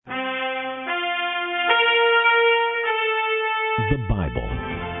the Bible.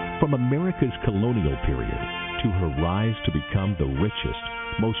 From America's colonial period to her rise to become the richest,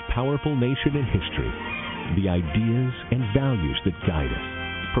 most powerful nation in history, the ideas and values that guide us,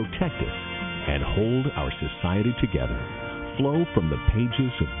 protect us, and hold our society together flow from the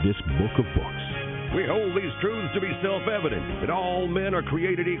pages of this book of books. We hold these truths to be self-evident, that all men are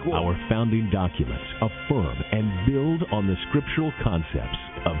created equal. Our founding documents affirm and build on the scriptural concepts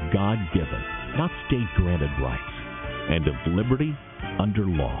of God-given, not state-granted rights, and of liberty under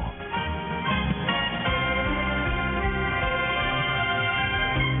law.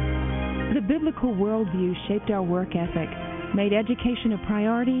 The biblical worldview shaped our work ethic, made education a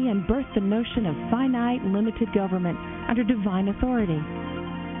priority, and birthed the notion of finite, limited government under divine authority.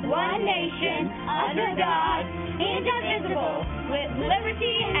 One nation, under God, indivisible, with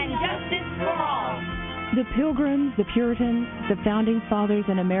liberty and justice for all. The Pilgrims, the Puritans, the Founding Fathers,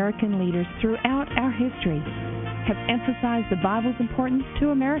 and American leaders throughout our history have emphasized the Bible's importance to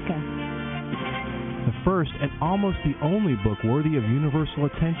America. The first and almost the only book worthy of universal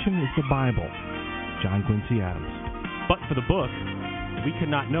attention is the Bible. John Quincy Adams. But for the book, we could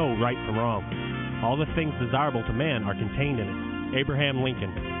not know right from wrong. All the things desirable to man are contained in it. Abraham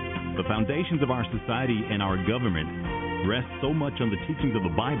Lincoln. The foundations of our society and our government rest so much on the teachings of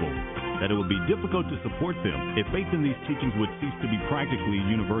the Bible that it would be difficult to support them if faith in these teachings would cease to be practically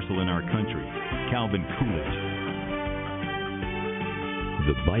universal in our country. Calvin Coolidge.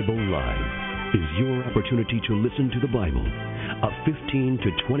 The Bible Live is your opportunity to listen to the Bible, a 15 to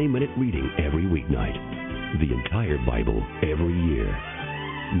 20-minute reading every weeknight, the entire Bible every year.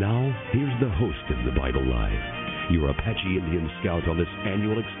 Now, here's the host of the Bible Live, your Apache Indian scout on this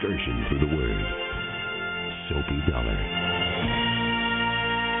annual excursion through the Word, Soapy Dollar.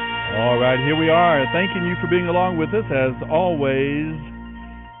 All right, here we are. Thanking you for being along with us. As always,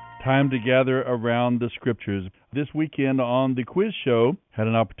 time to gather around the Scriptures. This weekend on the quiz show, had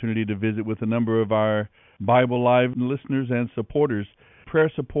an opportunity to visit with a number of our Bible Live listeners and supporters.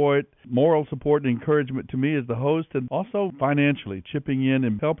 Prayer support, moral support, and encouragement to me as the host, and also financially chipping in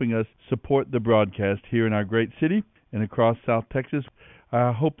and helping us support the broadcast here in our great city and across South Texas.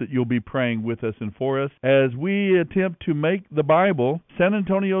 I hope that you'll be praying with us and for us as we attempt to make the Bible San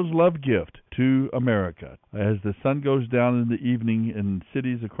Antonio's love gift to America. As the sun goes down in the evening in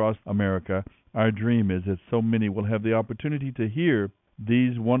cities across America, our dream is that so many will have the opportunity to hear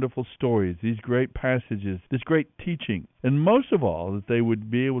these wonderful stories, these great passages, this great teaching, and most of all, that they would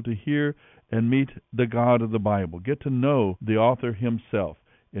be able to hear and meet the God of the Bible, get to know the author himself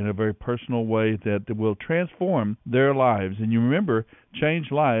in a very personal way that will transform their lives. And you remember, change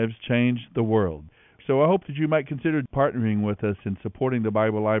lives, change the world. So I hope that you might consider partnering with us in supporting the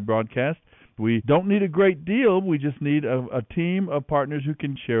Bible Live broadcast. We don't need a great deal. We just need a team of partners who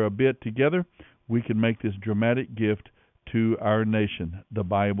can share a bit together. We can make this dramatic gift to our nation, the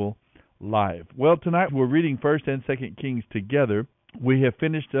Bible Live. Well, tonight we're reading 1st and 2nd Kings together. We have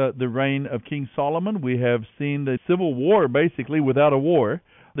finished the reign of King Solomon. We have seen the civil war, basically, without a war.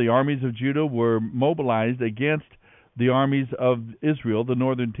 The armies of Judah were mobilized against the armies of Israel, the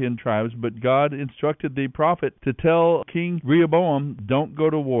northern 10 tribes, but God instructed the prophet to tell King Rehoboam, don't go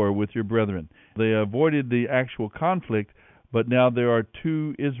to war with your brethren. They avoided the actual conflict, but now there are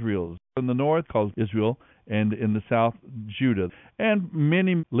two Israels. In the north, called Israel, and in the south, Judah. And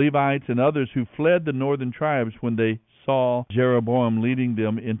many Levites and others who fled the northern tribes when they saw Jeroboam leading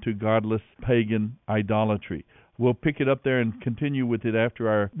them into godless pagan idolatry. We'll pick it up there and continue with it after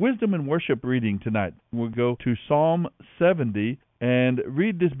our wisdom and worship reading tonight. We'll go to Psalm 70 and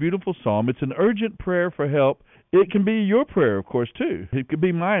read this beautiful psalm. It's an urgent prayer for help. It can be your prayer, of course, too. It could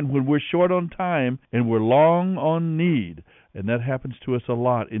be mine when we're short on time and we're long on need. And that happens to us a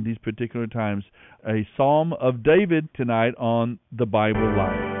lot in these particular times. A Psalm of David tonight on the Bible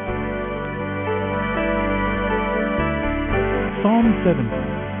Live. Psalm 70.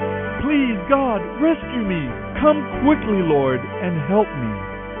 Please, God, rescue me. Come quickly, Lord, and help me.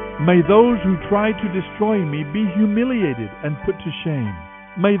 May those who try to destroy me be humiliated and put to shame.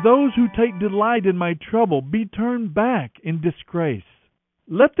 May those who take delight in my trouble be turned back in disgrace.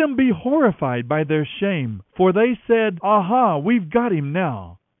 Let them be horrified by their shame, for they said, aha, we've got him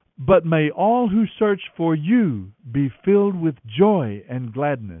now. But may all who search for you be filled with joy and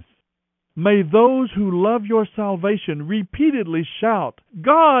gladness. May those who love your salvation repeatedly shout,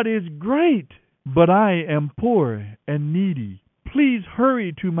 God is great, but I am poor and needy. Please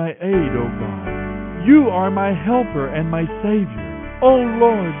hurry to my aid, O God. You are my helper and my Savior. O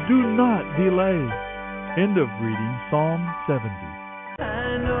Lord, do not delay. End of reading Psalm 70.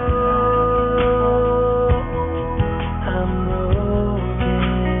 I know I'm broken.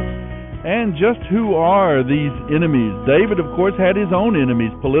 And just who are these enemies? David, of course, had his own enemies,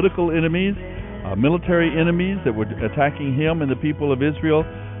 political enemies, military enemies that were attacking him and the people of Israel.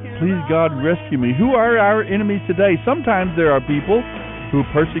 Please, God, rescue me. Who are our enemies today? Sometimes there are people who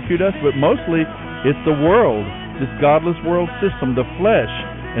persecute us, but mostly it's the world, this godless world system, the flesh,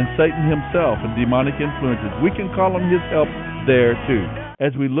 and Satan himself and demonic influences. We can call on his help there too.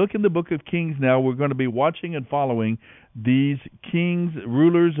 As we look in the book of Kings now, we're going to be watching and following these kings,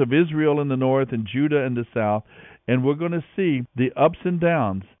 rulers of Israel in the north and Judah in the south, and we're going to see the ups and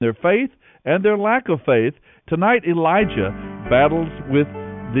downs, their faith and their lack of faith. Tonight, Elijah battles with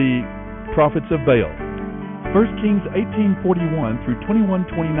the prophets of Baal. 1 Kings 18:41 through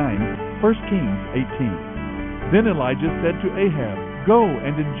 21:29, 1 Kings 18. Then Elijah said to Ahab, "Go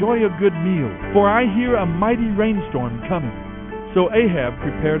and enjoy a good meal, for I hear a mighty rainstorm coming." So Ahab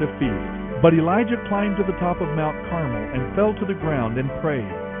prepared a feast. But Elijah climbed to the top of Mount Carmel and fell to the ground and prayed.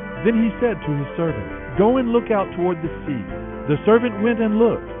 Then he said to his servant, "Go and look out toward the sea." The servant went and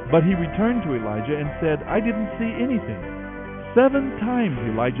looked, but he returned to Elijah and said, "I didn't see anything." 7 times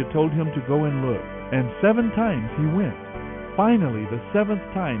Elijah told him to go and look, and 7 times he went. Finally, the 7th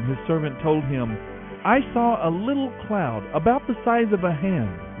time his servant told him, "I saw a little cloud about the size of a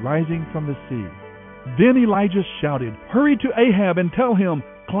hand rising from the sea." Then Elijah shouted, "Hurry to Ahab and tell him,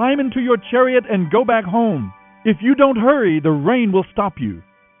 'Climb into your chariot and go back home. If you don't hurry, the rain will stop you.'"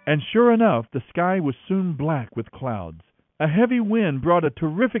 And sure enough, the sky was soon black with clouds. A heavy wind brought a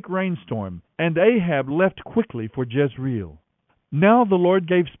terrific rainstorm, and Ahab left quickly for Jezreel. Now the Lord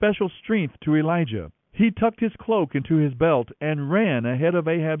gave special strength to Elijah. He tucked his cloak into his belt and ran ahead of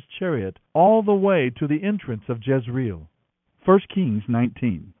Ahab's chariot all the way to the entrance of Jezreel. 1 Kings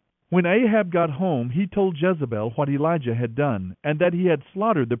 19. When Ahab got home, he told Jezebel what Elijah had done, and that he had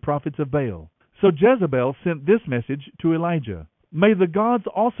slaughtered the prophets of Baal. So Jezebel sent this message to Elijah: "May the gods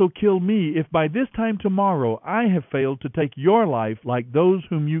also kill me if by this time tomorrow I have failed to take your life like those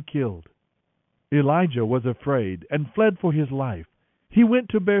whom you killed." Elijah was afraid and fled for his life. He went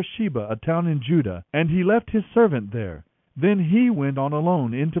to Beersheba, a town in Judah, and he left his servant there. Then he went on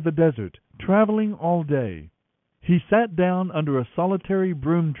alone into the desert, traveling all day. He sat down under a solitary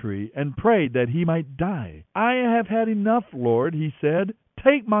broom tree and prayed that he might die. "I have had enough, Lord," he said.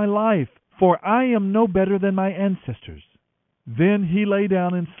 "Take my life, for I am no better than my ancestors." Then he lay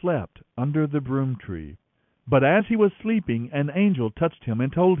down and slept under the broom tree. But as he was sleeping, an angel touched him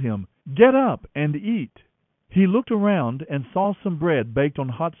and told him, "Get up and eat." He looked around and saw some bread baked on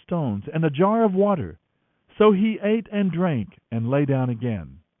hot stones and a jar of water. So he ate and drank and lay down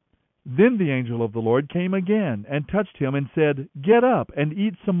again. Then the angel of the Lord came again and touched him and said, "Get up and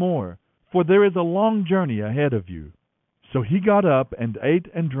eat some more, for there is a long journey ahead of you." So he got up and ate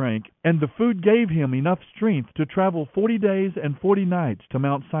and drank, and the food gave him enough strength to travel 40 days and 40 nights to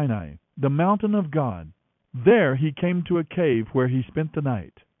Mount Sinai, the mountain of God. There he came to a cave where he spent the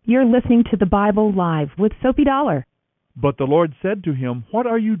night. You're listening to the Bible Live with Sophie Dollar. But the Lord said to him, "What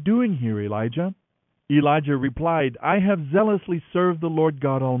are you doing here, Elijah?" Elijah replied, "I have zealously served the Lord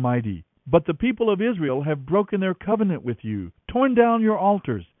God Almighty, but the people of Israel have broken their covenant with you, torn down your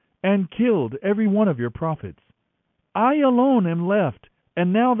altars, and killed every one of your prophets. I alone am left,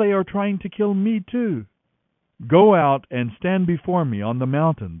 and now they are trying to kill me too." "Go out and stand before me on the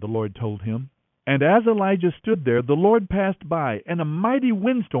mountain," the Lord told him. And as Elijah stood there, the Lord passed by, and a mighty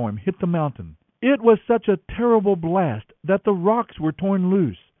windstorm hit the mountain. It was such a terrible blast that the rocks were torn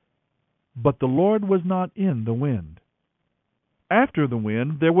loose. But the Lord was not in the wind. After the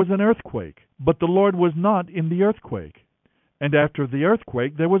wind there was an earthquake, but the Lord was not in the earthquake. And after the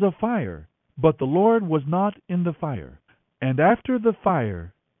earthquake there was a fire, but the Lord was not in the fire. And after the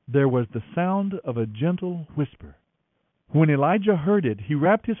fire there was the sound of a gentle whisper. When Elijah heard it, he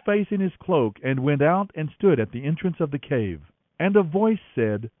wrapped his face in his cloak and went out and stood at the entrance of the cave. And a voice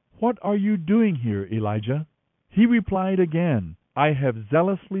said, "What are you doing here, Elijah?" He replied again, "I have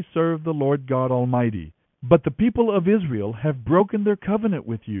zealously served the Lord God Almighty, but the people of Israel have broken their covenant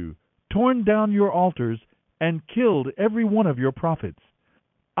with you, torn down your altars, and killed every one of your prophets.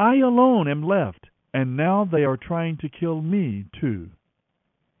 I alone am left, and now they are trying to kill me too."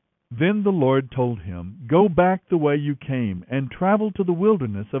 Then the Lord told him, "Go back the way you came, and travel to the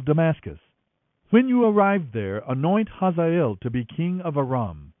wilderness of Damascus. When you arrive there, anoint Hazael to be king of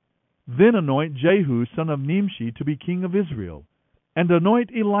Aram. Then anoint Jehu son of Nimshi to be king of Israel. And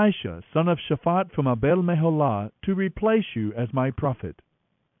anoint Elisha son of Shaphat from Abel-Meholah to replace you as my prophet.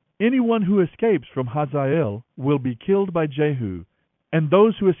 Anyone who escapes from Hazael will be killed by Jehu, and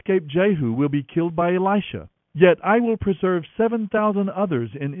those who escape Jehu will be killed by Elisha. Yet I will preserve 7,000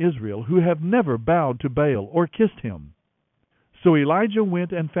 others in Israel who have never bowed to Baal or kissed him." So Elijah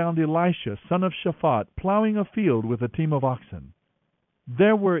went and found Elisha, son of Shaphat, plowing a field with a team of oxen.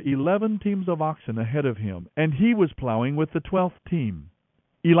 There were 11 teams of oxen ahead of him, and he was plowing with the 12th team.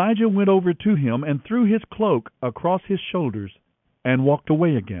 Elijah went over to him and threw his cloak across his shoulders and walked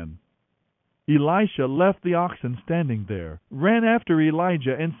away again. Elisha left the oxen standing there, ran after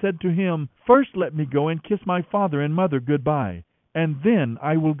Elijah, and said to him, "First let me go and kiss my father and mother goodbye, and then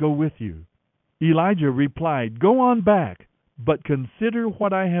I will go with you." Elijah replied, "Go on back, but consider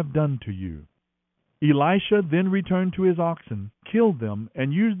what I have done to you." Elisha then returned to his oxen, killed them,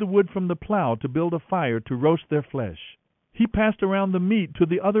 and used the wood from the plow to build a fire to roast their flesh. He passed around the meat to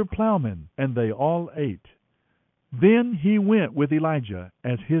the other plowmen, and they all ate. Then he went with Elijah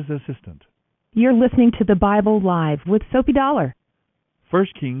as his assistant. You're listening to the Bible Live with Soapy Dollar. 1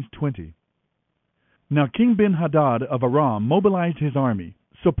 Kings 20. Now King Ben-Hadad of Aram mobilized his army,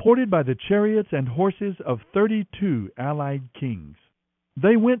 supported by the chariots and horses of 32 allied kings.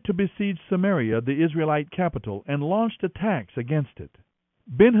 They went to besiege Samaria, the Israelite capital, and launched attacks against it.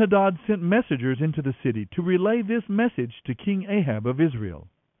 Ben-Hadad sent messengers into the city to relay this message to King Ahab of Israel.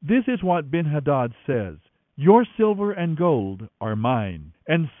 This is what Ben-Hadad says: "Your silver and gold are mine,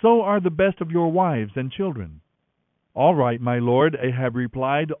 and so are the best of your wives and children." "All right, my lord," Ahab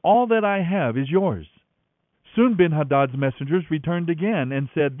replied, "all that I have is yours." Soon Ben-Hadad's messengers returned again and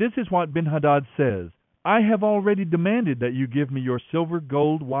said, "This is what Ben-Hadad says: I have already demanded that you give me your silver,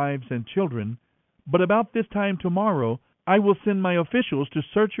 gold, wives, and children, but about this time tomorrow I will send my officials to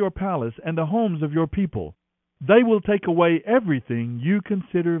search your palace and the homes of your people. They will take away everything you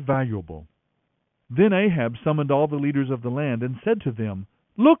consider valuable." Then Ahab summoned all the leaders of the land and said to them,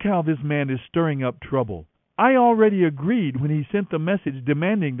 "Look how this man is stirring up trouble. I already agreed when he sent the message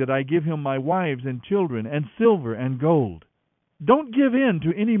demanding that I give him my wives and children and silver and gold. Don't give in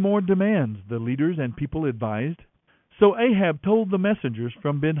to any more demands," the leaders and people advised. So Ahab told the messengers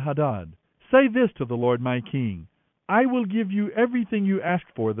from Ben-Hadad, "Say this to the Lord my king: I will give you everything you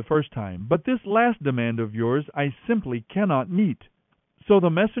asked for the first time, but this last demand of yours I simply cannot meet." So the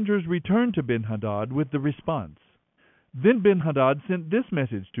messengers returned to Ben-Hadad with the response. Then Ben-Hadad sent this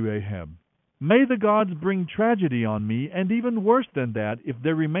message to Ahab: "May the gods bring tragedy on me, and even worse than that, if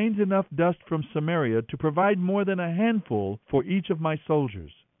there remains enough dust from Samaria to provide more than a handful for each of my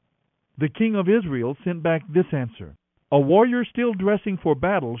soldiers." The king of Israel sent back this answer: "A warrior still dressing for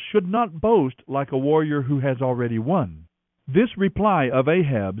battle should not boast like a warrior who has already won." This reply of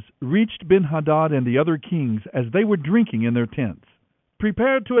Ahab's reached Ben-Hadad and the other kings as they were drinking in their tents.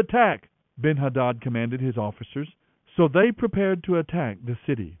 "Prepare to attack," Ben-Hadad commanded his officers. So they prepared to attack the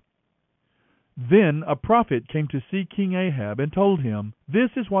city. Then a prophet came to see King Ahab and told him,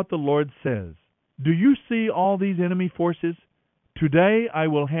 "This is what the Lord says: Do you see all these enemy forces? Today I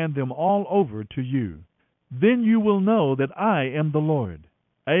will hand them all over to you. Then you will know that I am the Lord."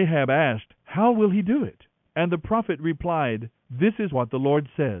 Ahab asked, "How will he do it?" And the prophet replied, "This is what the Lord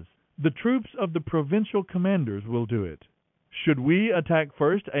says: The troops of the provincial commanders will do it." "Should we attack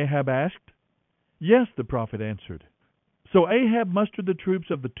first?" Ahab asked. "Yes," the prophet answered. So Ahab mustered the troops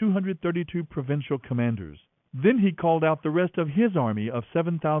of the 232 provincial commanders. Then he called out the rest of his army of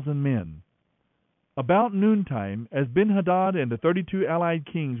 7,000 men. About noontime, as Ben-Hadad and the 32 allied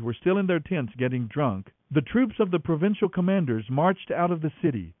kings were still in their tents getting drunk, the troops of the provincial commanders marched out of the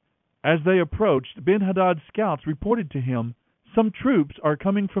city. As they approached, Ben-Hadad's scouts reported to him, "Some troops are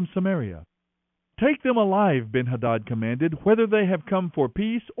coming from Samaria." "Take them alive," Ben-Hadad commanded, "whether they have come for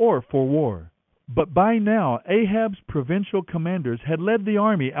peace or for war." But by now Ahab's provincial commanders had led the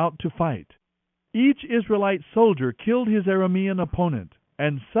army out to fight. Each Israelite soldier killed his Aramean opponent,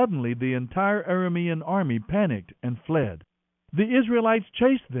 and suddenly the entire Aramean army panicked and fled. The Israelites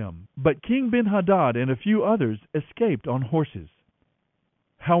chased them, but King Ben-Hadad and a few others escaped on horses.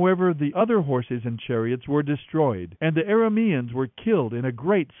 However, the other horses and chariots were destroyed, and the Arameans were killed in a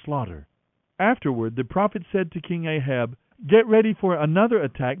great slaughter. Afterward the prophet said to King Ahab, "Get ready for another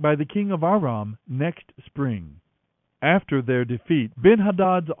attack by the king of Aram next spring." After their defeat,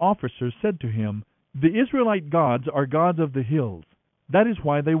 Ben-Hadad's officers said to him, "The Israelite gods are gods of the hills. That is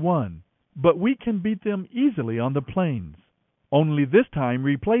why they won. But we can beat them easily on the plains. Only this time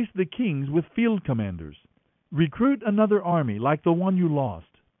replace the kings with field commanders. Recruit another army like the one you lost.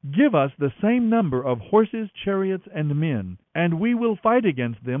 Give us the same number of horses, chariots, and men, and we will fight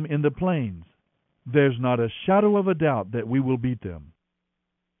against them in the plains. There's not a shadow of a doubt that we will beat them."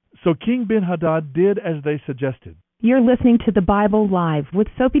 So King Ben-Hadad did as they suggested. You're listening to the Bible Live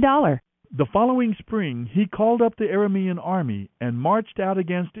with Soapy Dollar. The following spring he called up the Aramean army and marched out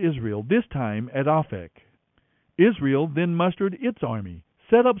against Israel, this time at Aphek. Israel then mustered its army,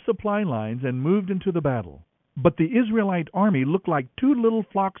 set up supply lines, and moved into the battle. But the Israelite army looked like two little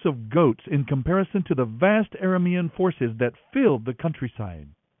flocks of goats in comparison to the vast Aramean forces that filled the countryside.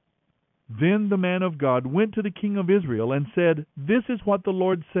 Then the man of God went to the king of Israel and said, "This is what the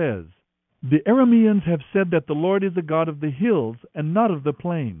Lord says. The Arameans have said that the Lord is the God of the hills and not of the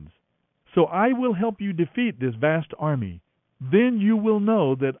plains. So I will help you defeat this vast army. Then you will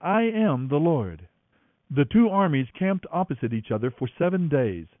know that I am the Lord." The two armies camped opposite each other for 7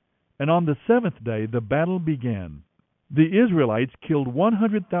 days, and on the 7th day the battle began. The Israelites killed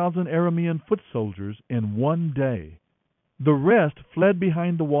 100,000 Aramean foot soldiers in 1 day. The rest fled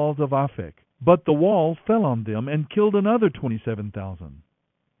behind the walls of Aphek, but the wall fell on them and killed another 27,000.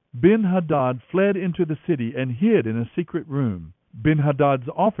 Ben-Hadad fled into the city and hid in a secret room. Ben-Hadad's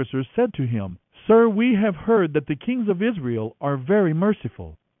officers said to him, "Sir, we have heard that the kings of Israel are very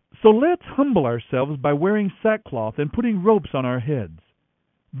merciful. So let's humble ourselves by wearing sackcloth and putting ropes on our heads.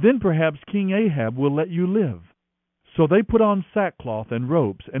 Then perhaps King Ahab will let you live." So they put on sackcloth and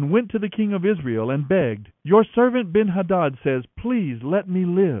ropes and went to the king of Israel and begged, "Your servant Ben-Hadad says, 'Please let me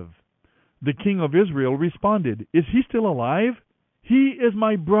live.'" The king of Israel responded, "Is he still alive? He is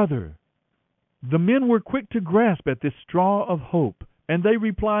my brother." The men were quick to grasp at this straw of hope, and they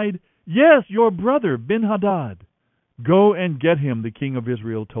replied, "Yes, your brother Ben-Hadad." "Go and get him," the king of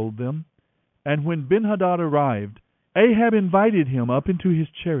Israel told them. And when Ben-Hadad arrived, Ahab invited him up into his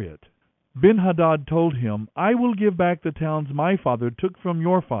chariot. Ben-Hadad told him, "I will give back the towns my father took from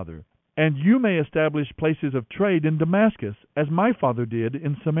your father, and you may establish places of trade in Damascus, as my father did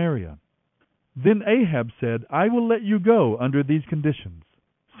in Samaria." Then Ahab said, "I will let you go under these conditions."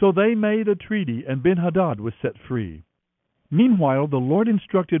 So they made a treaty, and Ben-Hadad was set free. Meanwhile, the Lord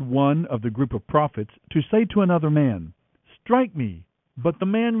instructed one of the group of prophets to say to another man, "Strike me." But the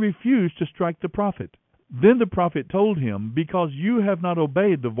man refused to strike the prophet. Then the prophet told him, "Because you have not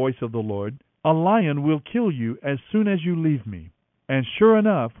obeyed the voice of the Lord, a lion will kill you as soon as you leave me." And sure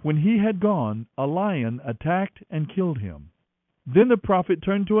enough, when he had gone, a lion attacked and killed him. Then the prophet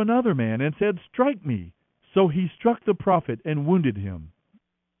turned to another man and said, "Strike me." So he struck the prophet and wounded him.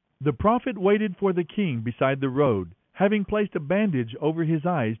 The prophet waited for the king beside the road, having placed a bandage over his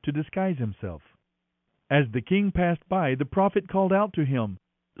eyes to disguise himself. As the king passed by, the prophet called out to him,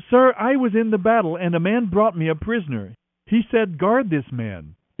 "Sir, I was in the battle, and a man brought me a prisoner. He said, 'Guard this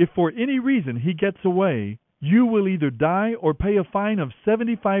man. If for any reason he gets away, you will either die or pay a fine of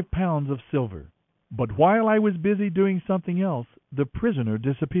 75 pounds of silver.' But while I was busy doing something else, the prisoner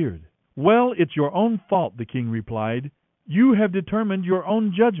disappeared." "Well, it's your own fault," the king replied. "You have determined your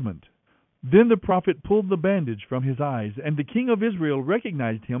own judgment." Then the prophet pulled the bandage from his eyes, and the king of Israel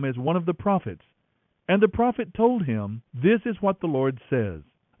recognized him as one of the prophets. And the prophet told him, "This is what the Lord says.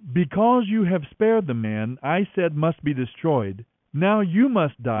 Because you have spared the man I said must be destroyed, now you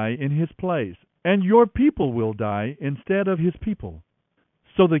must die in his place, and your people will die instead of his people."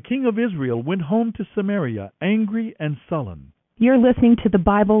 So the king of Israel went home to Samaria, angry and sullen. You're listening to the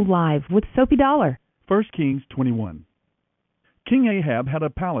Bible Live with Sophie Dollar. 1 Kings 21. King Ahab had a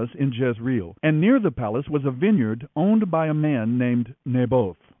palace in Jezreel, and near the palace was a vineyard owned by a man named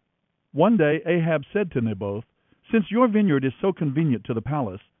Naboth. One day Ahab said to Naboth, "Since your vineyard is so convenient to the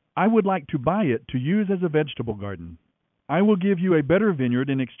palace, I would like to buy it to use as a vegetable garden. I will give you a better vineyard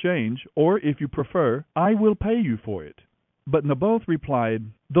in exchange, or if you prefer, I will pay you for it." But Naboth replied,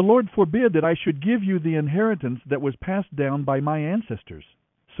 "The Lord forbid that I should give you the inheritance that was passed down by my ancestors."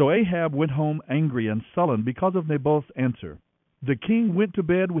 So Ahab went home angry and sullen because of Naboth's answer. The king went to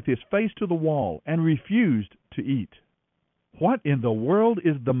bed with his face to the wall and refused to eat. "What in the world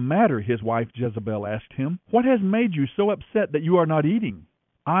is the matter?" his wife Jezebel asked him. "What has made you so upset that you are not eating?"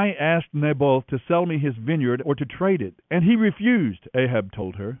 "I asked Naboth to sell me his vineyard or to trade it, and he refused," Ahab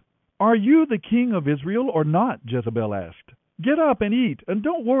told her. "Are you the king of Israel or not?" Jezebel asked. "Get up and eat, and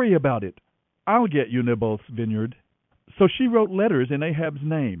don't worry about it. I'll get you Naboth's vineyard." So she wrote letters in Ahab's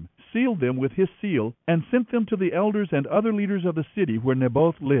name, sealed them with his seal, and sent them to the elders and other leaders of the city where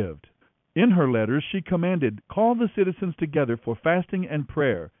Naboth lived. In her letters she commanded, "Call the citizens together for fasting and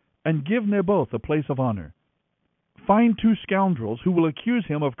prayer, and give Naboth a place of honor. Find 2 scoundrels who will accuse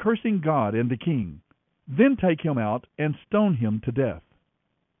him of cursing God and the king. Then take him out and stone him to death."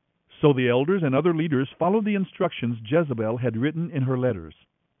 So the elders and other leaders followed the instructions Jezebel had written in her letters.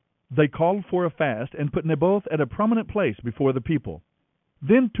 They called for a fast and put Naboth at a prominent place before the people.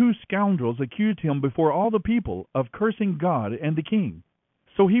 Then 2 scoundrels accused him before all the people of cursing God and the king.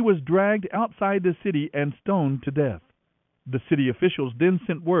 So he was dragged outside the city and stoned to death. The city officials then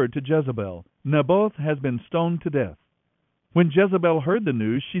sent word to Jezebel, "Naboth has been stoned to death." When Jezebel heard the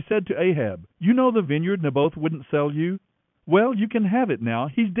news, she said to Ahab, "You know the vineyard Naboth wouldn't sell you? Well, you can have it now.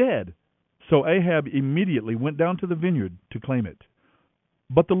 He's dead." So Ahab immediately went down to the vineyard to claim it.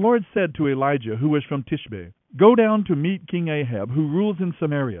 But the Lord said to Elijah, who was from Tishbe, "Go down to meet King Ahab, who rules in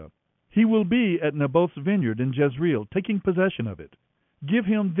Samaria. He will be at Naboth's vineyard in Jezreel, taking possession of it. Give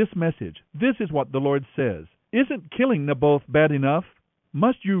him this message. This is what the Lord says. Isn't killing Naboth bad enough?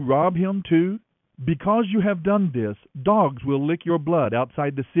 Must you rob him too? Because you have done this, dogs will lick your blood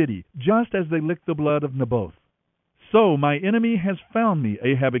outside the city, just as they licked the blood of Naboth." "So my enemy has found me,"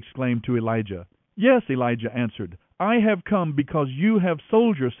 Ahab exclaimed to Elijah. "Yes," Elijah answered, "I have come because you have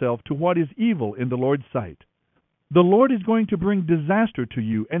sold yourself to what is evil in the Lord's sight. The Lord is going to bring disaster to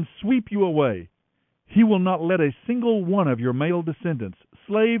you and sweep you away. He will not let a single one of your male descendants,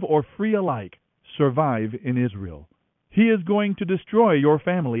 slave or free alike, survive in Israel. He is going to destroy your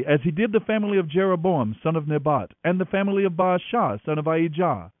family, as he did the family of Jeroboam, son of Nebat, and the family of Baasha, son of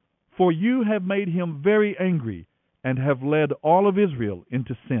Ahijah. For you have made him very angry, and have led all of Israel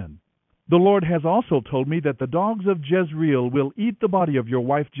into sin. The Lord has also told me that the dogs of Jezreel will eat the body of your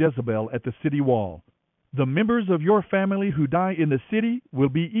wife Jezebel at the city wall. The members of your family who die in the city will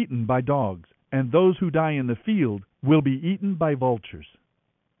be eaten by dogs, and those who die in the field will be eaten by vultures."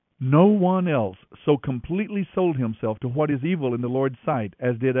 No one else so completely sold himself to what is evil in the Lord's sight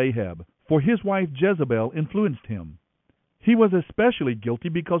as did Ahab, for his wife Jezebel influenced him. He was especially guilty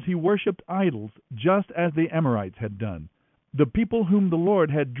because he worshipped idols, just as the Amorites had done, the people whom the Lord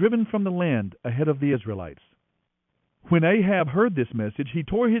had driven from the land ahead of the Israelites. When Ahab heard this message, he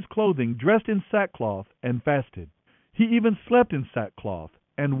tore his clothing, dressed in sackcloth, and fasted. He even slept in sackcloth,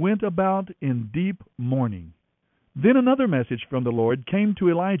 and went about in deep mourning. Then another message from the Lord came to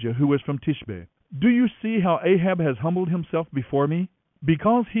Elijah, who was from Tishbe. "Do you see how Ahab has humbled himself before me?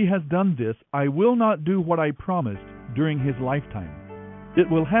 Because he has done this, I will not do what I promised during his lifetime. It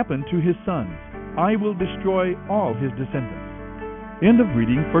will happen to his sons. I will destroy all his descendants." End of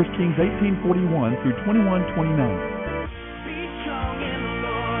reading 1 Kings 18:41 through 21:29.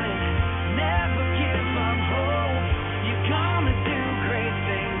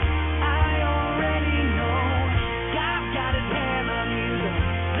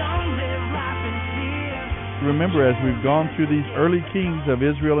 Remember, as we've gone through these early kings of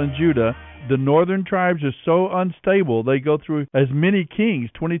Israel and Judah, the northern tribes are so unstable. They go through as many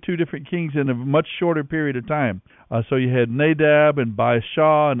kings, 22 different kings in a much shorter period of time. So you had Nadab and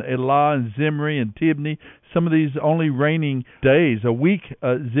Baasha and Elah and Zimri and Tibni. Some of these only reigning days. A week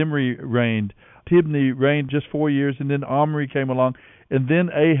Zimri reigned. Tibni reigned just 4 years, and then Omri came along, and then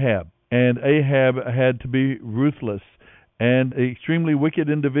Ahab. And Ahab had to be ruthless and an extremely wicked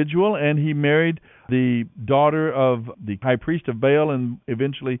individual, and he married the daughter of the high priest of Baal and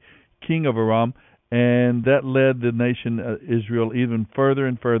eventually king of Aram, and that led the nation Israel even further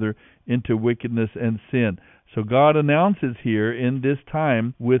and further into wickedness and sin. So God announces here in this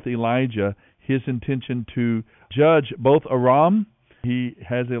time with Elijah his intention to judge both Aram. He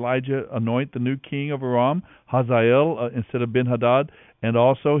has Elijah anoint the new king of Aram, Hazael, instead of Ben-Hadad, and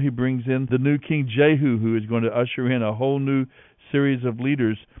also he brings in the new king Jehu, who is going to usher in a whole new series of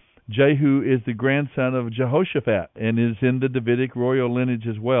leaders. Jehu is the grandson of Jehoshaphat and is in the Davidic royal lineage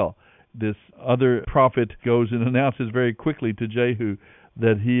as well. This other prophet goes and announces very quickly to Jehu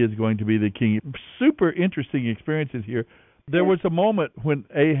that he is going to be the king. Super interesting experiences here. There was a moment when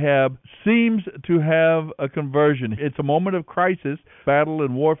Ahab seems to have a conversion. It's a moment of crisis, battle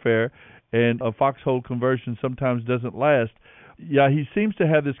and warfare, and a foxhole conversion sometimes doesn't last. Yeah, he seems to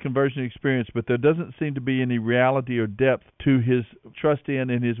have this conversion experience, but there doesn't seem to be any reality or depth to his trust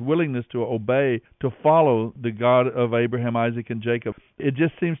in and his willingness to obey, to follow the God of Abraham, Isaac, and Jacob. It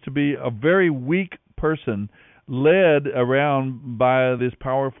just seems to be a very weak person led around by this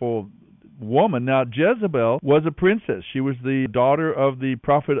powerful woman. Now, Jezebel was a princess. She was the daughter of the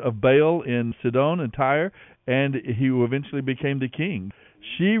prophet of Baal in Sidon and Tyre, and he eventually became the king.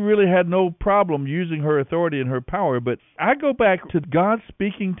 She really had no problem using her authority and her power, but I go back to God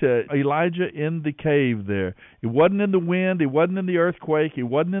speaking to Elijah in the cave there. It wasn't in the wind, it wasn't in the earthquake, it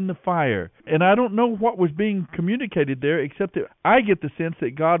wasn't in the fire. And I don't know what was being communicated there, except that I get the sense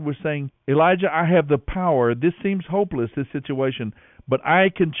that God was saying, Elijah, I have the power. This seems hopeless, this situation, but I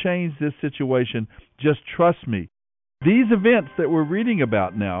can change this situation. Just trust me. These events that we're reading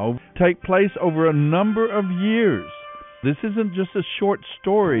about now take place over a number of years. This isn't just a short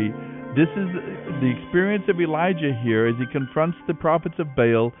story. This is the experience of Elijah here as he confronts the prophets of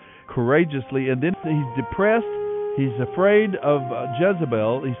Baal courageously, and then he's depressed, he's afraid of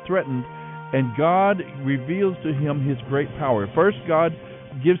Jezebel, he's threatened, and God reveals to him his great power. First, God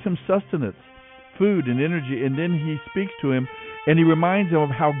gives him sustenance, food and energy, and then he speaks to him, and he reminds him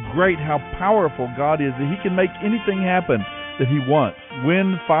of how great, how powerful God is, that he can make anything happen. that he wants: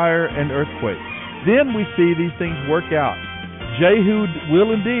 wind, fire, and earthquake. Then we see these things work out. Jehu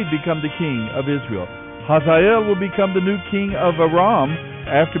will indeed become the king of Israel. Hazael will become the new king of Aram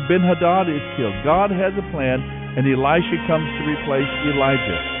after Ben-Hadad is killed. God has a plan, and Elisha comes to replace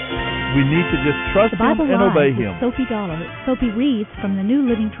Elijah. We need to just trust him and obey him. Sophie Dollar. Sophie reads from the New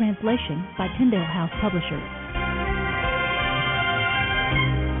Living Translation by Tyndale House Publishers.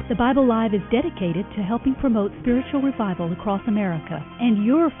 The Bible Live is dedicated to helping promote spiritual revival across America, and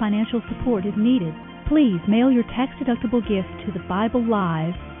your financial support is needed. Please mail your tax-deductible gift to the Bible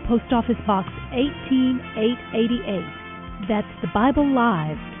Live, Post Office Box 18888. That's the Bible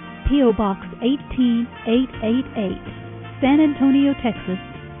Live, P.O. Box 18888, San Antonio, Texas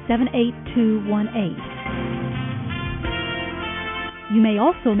 78218. You may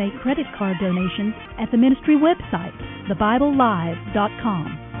also make credit card donations at the ministry website,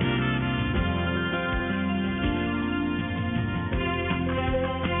 thebiblelive.com.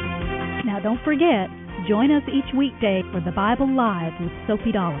 Now don't forget, join us each weekday for the Bible Live with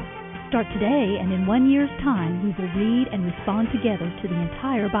Sophie Dollar. Start today, and in 1 year's time, we will read and respond together to the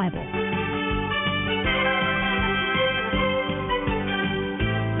entire Bible.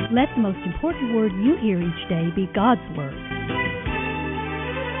 Let the most important word you hear each day be God's Word.